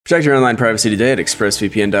Protect your online privacy today at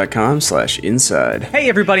expressvpn.com/inside. Hey,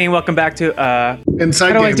 everybody, and welcome back to,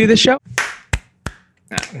 Inside how do I Game. do this show?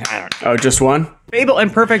 I don't know. Oh, just one? Fable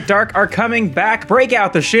and Perfect Dark are coming back. Break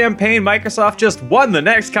out the champagne. Microsoft just won the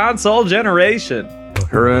next console generation.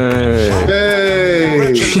 Hooray.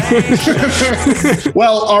 Hey.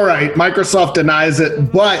 Well, all right. Microsoft denies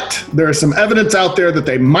it, but there is some evidence out there that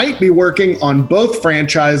they might be working on both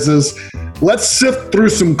franchises. Let's sift through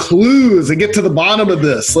some clues and get to the bottom of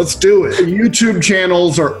this. Let's do it. YouTube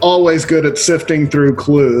channels are always good at sifting through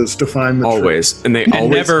clues to find the truth. Always. And they always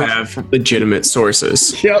never- have legitimate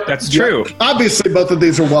sources. Yep. That's true. Obviously, both of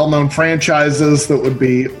these are well-known franchises that would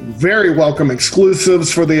be very welcome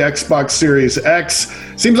exclusives for the Xbox Series X.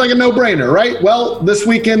 Seems like a no-brainer, right? Well, this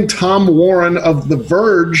weekend, Tom Warren of The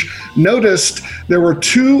Verge noticed there were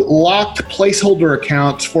 2 locked placeholder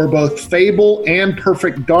accounts for both Fable and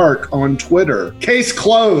Perfect Dark on Twitter. Case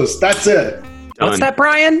closed. That's it. What's that,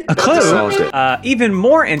 Brian? A clue? Solved it. Even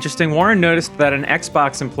more interesting, Warren noticed that an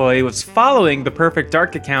Xbox employee was following the Perfect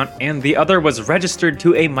Dark account and the other was registered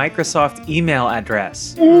to a Microsoft email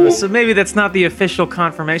address. So maybe that's not the official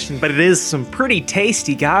confirmation, but it is some pretty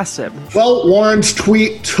tasty gossip. Well, Warren's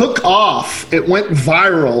tweet took off. It went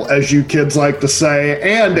viral, as you kids like to say,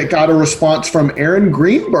 and it got a response from Aaron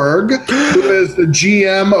Greenberg, who is the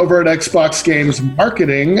GM over at Xbox Games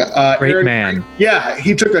Marketing. Great Aaron, man. Yeah,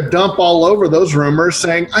 he took a dump all over those rumors,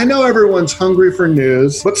 saying, I know everyone's hungry for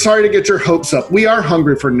news, but sorry to get your hopes up. We are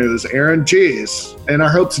hungry for news, Aaron. Jeez. And our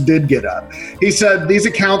hopes did get up. He said, these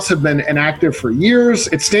accounts have been inactive for years.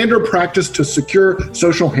 It's standard practice to secure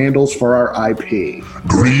social handles for our IP.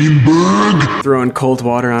 Throwing cold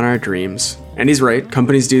water on our dreams. And he's right.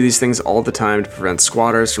 Companies do these things all the time to prevent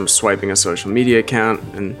squatters from swiping a social media account,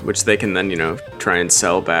 and which they can then, try and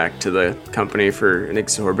sell back to the company for an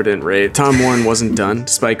exorbitant rate. Tom Warren wasn't done.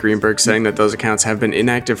 Despite Greenberg saying that those accounts have been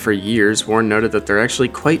inactive for years, Warren noted that they're actually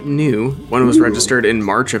quite new. One was registered in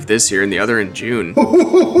March of this year and the other in June. All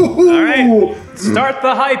right, start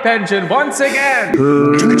the hype engine once again.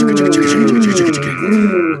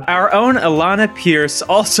 Our own Alana Pierce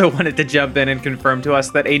also wanted to jump in and confirm to us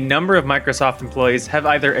that a number of Microsoft employees have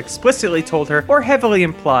either explicitly told her or heavily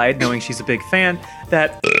implied, knowing she's a big fan,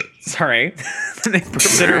 that... Sorry, they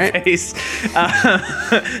burped in her face.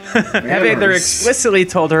 Have either explicitly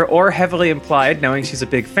told her or heavily implied, knowing she's a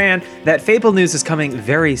big fan, that Fable news is coming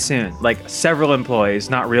very soon, like several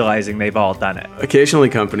employees not realizing they've all done it. Occasionally,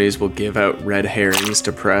 companies will give out red herrings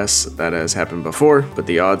to press. That has happened before, but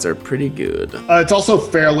the odds are pretty good. It's also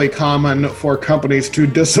fairly common for companies to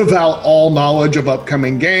disavow all knowledge of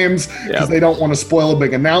upcoming games because they don't want to spoil a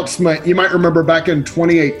big announcement. You might remember back in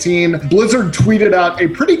 2018, Blizzard tweeted out a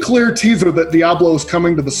pretty clear teaser that Diablo is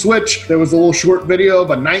coming to the Switch. There was a little short video of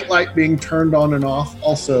a nightlight being turned on and off,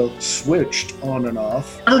 also switched on and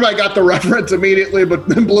off. Everybody got the reference immediately, but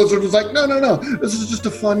then Blizzard was like, no, this is just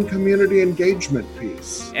a fun community engagement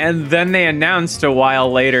piece. And then they announced a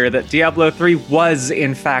while later that Diablo 3 was,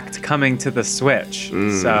 in fact, coming to the Switch.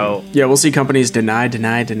 So... Yeah, we'll see companies deny,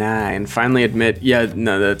 and finally admit,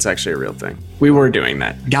 no, that's actually a real thing. We were doing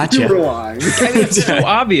that. Gotcha. You were lying. It's so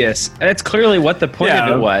obvious. That's clearly what the point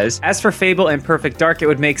of it was. As for Fable and Perfect Dark, it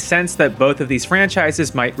would make sense that both of these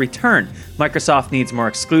franchises might return. Microsoft needs more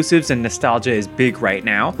exclusives, and nostalgia is big right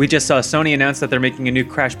now. We just saw Sony announce that they're making a new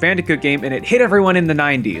Crash Bandicoot game, and it hit everyone in the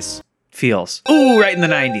 90s. Feels. Ooh, right in the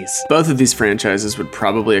 90s. Both of these franchises would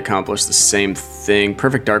probably accomplish the same thing.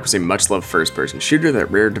 Perfect Dark was a much-loved first-person shooter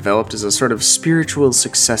that Rare developed as a sort of spiritual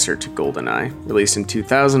successor to GoldenEye. Released in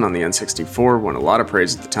 2000 on the N64, won a lot of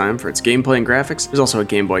praise at the time for its gameplay and graphics. There's also a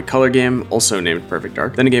Game Boy Color game, also named Perfect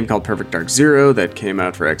Dark. Then a game called Perfect Dark Zero that came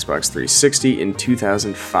out for Xbox 360 in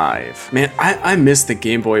 2005. Man, I miss the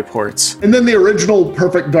Game Boy ports. And then the original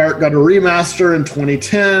Perfect Dark got a remaster in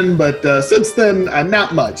 2010, but since then,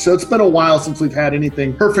 not much. So it's been a while since we've had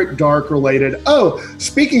anything Perfect Dark related. Oh,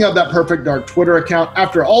 speaking of that Perfect Dark Twitter account,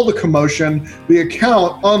 after all the commotion, the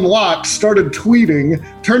account unlocked, started tweeting.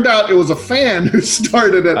 Turned out it was a fan who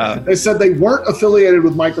started it. They said they weren't affiliated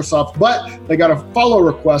with Microsoft, but they got a follow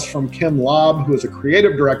request from Ken Lobb, who is a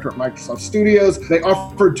creative director at Microsoft Studios. They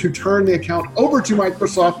offered to turn the account over to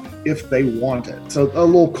Microsoft if they want it. So a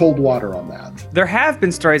little cold water on that. There have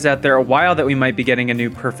been stories out there a while that we might be getting a new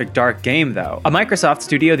Perfect Dark game, though. A Microsoft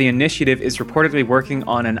studio, the Initiative, initiative is reportedly working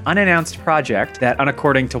on an unannounced project that,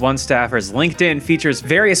 according to one staffer's LinkedIn, features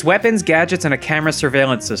various weapons, gadgets, and a camera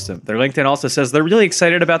surveillance system. Their LinkedIn also says they're really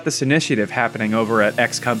excited about this initiative happening over at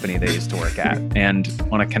X company they used to work at and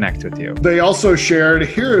want to connect with you. They also shared,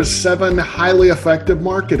 here's 7 highly effective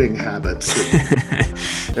marketing habits.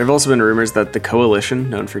 There have also been rumors that the Coalition,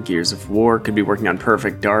 known for Gears of War, could be working on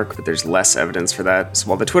Perfect Dark, but there's less evidence for that. So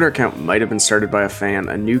while the Twitter account might have been started by a fan,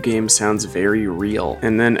 a new game sounds very real.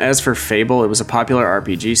 And then as for Fable, it was a popular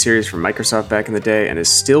RPG series from Microsoft back in the day and is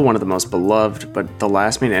still one of the most beloved, but the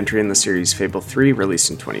last main entry in the series, Fable 3, released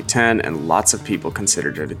in 2010, and lots of people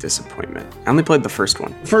considered it a disappointment. I only played the first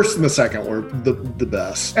one. First and the second were the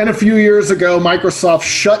best. And a few years ago, Microsoft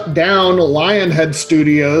shut down Lionhead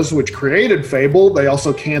Studios, which created Fable. They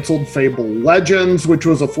also canceled Fable Legends, which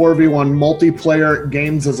was a 4v1 multiplayer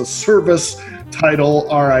games as a service title,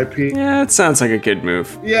 RIP. Yeah, it sounds like a good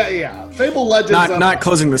move. Yeah. Fable Legends. Not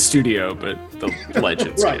closing the studio, but the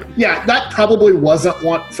Legends right. game. Yeah, that probably wasn't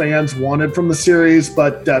what fans wanted from the series,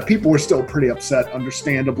 but people were still pretty upset,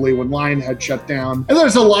 understandably, when Lionhead shut down. And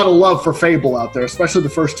there's a lot of love for Fable out there, especially the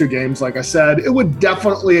first 2 games, like I said. It would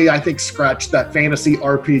definitely, I think, scratch that fantasy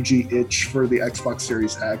RPG itch for the Xbox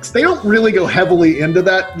Series X. They don't really go heavily into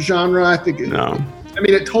that genre, I think. No. I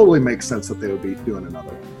mean, it totally makes sense that they would be doing another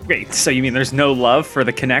one. Wait, so you mean there's no love for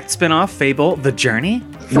the Kinect spinoff, Fable: The Journey?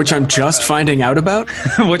 Which I'm just finding out about?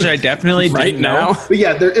 Which I definitely right didn't know. now. But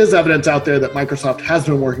yeah, there is evidence out there that Microsoft has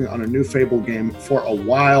been working on a new Fable game for a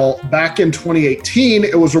while. Back in 2018,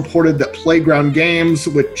 it was reported that Playground Games,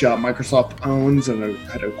 which Microsoft owns and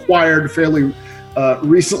had acquired fairly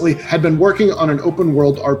recently, had been working on an open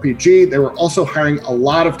world RPG. They were also hiring a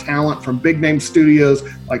lot of talent from big name studios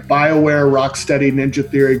like BioWare, Rocksteady, Ninja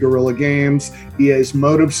Theory, Guerrilla Games, EA's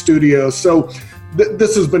Motive Studios. So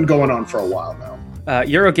this has been going on for a while now.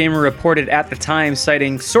 Eurogamer reported at the time,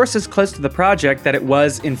 citing sources close to the project, that it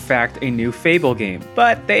was, in fact, a new Fable game.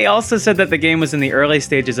 But they also said that the game was in the early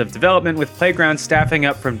stages of development, with Playground staffing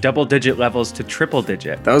up from double-digit levels to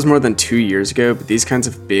triple-digit. That was more than 2 years ago, but these kinds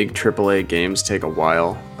of big AAA games take a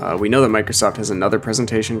while. We know that Microsoft has another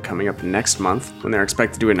presentation coming up next month when they're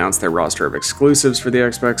expected to announce their roster of exclusives for the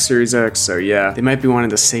Xbox Series X, so yeah, they might be wanting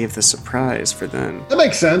to save the surprise for then. That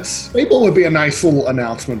makes sense. Fable would be a nice little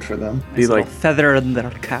announcement for them. Be like, feather in their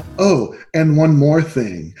cap. Oh, and one more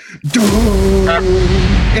thing.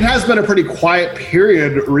 It has been a pretty quiet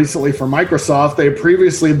period recently for Microsoft. They've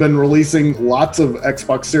previously been releasing lots of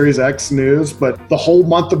Xbox Series X news, but the whole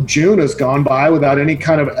month of June has gone by without any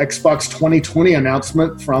kind of Xbox 2020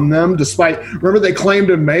 announcement from them, despite, remember, they claimed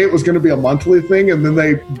in May it was going to be a monthly thing, and then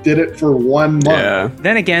they did it for 1 month. Yeah.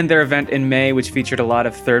 Then again, their event in May, which featured a lot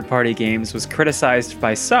of third-party games, was criticized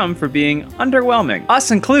by some for being underwhelming.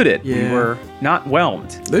 Us included. Yeah. We were not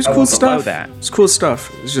whelmed. There's cool stuff. It's cool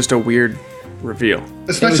stuff. It's just a weird reveal.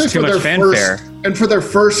 Especially too for much their fanfare. for their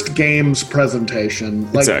first games presentation.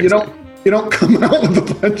 Like, Exactly. you don't come out with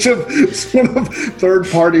a bunch of sort of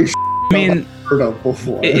third-party I mean, heard of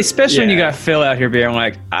before. especially when you Yeah. got Phil out here being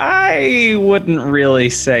like, I wouldn't really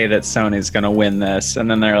say that Sony's going to win this. And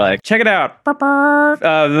then they're like, check it out.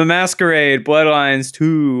 The Masquerade, Bloodlines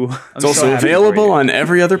 2. It's also available on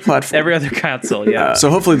every other platform. every other console, yeah. So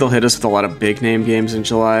hopefully they'll hit us with a lot of big name games in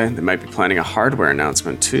July. They might be planning a hardware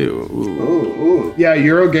announcement too. Ooh. Ooh. Yeah,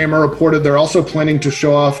 Eurogamer reported they're also planning to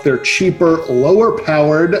show off their cheaper,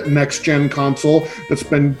 lower-powered next-gen console that's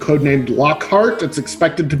been codenamed Lockhart. It's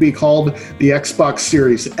expected to be called the Xbox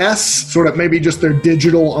Series S, sort of maybe just their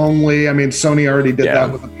digital only. I mean, Sony already did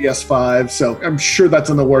that with the PS5, so I'm sure that's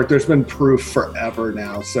in the work. There's been proof forever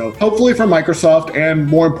now. So hopefully for Microsoft, and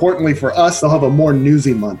more importantly for us, they'll have a more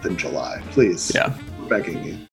newsy month in July. Please. Yeah. We're begging you.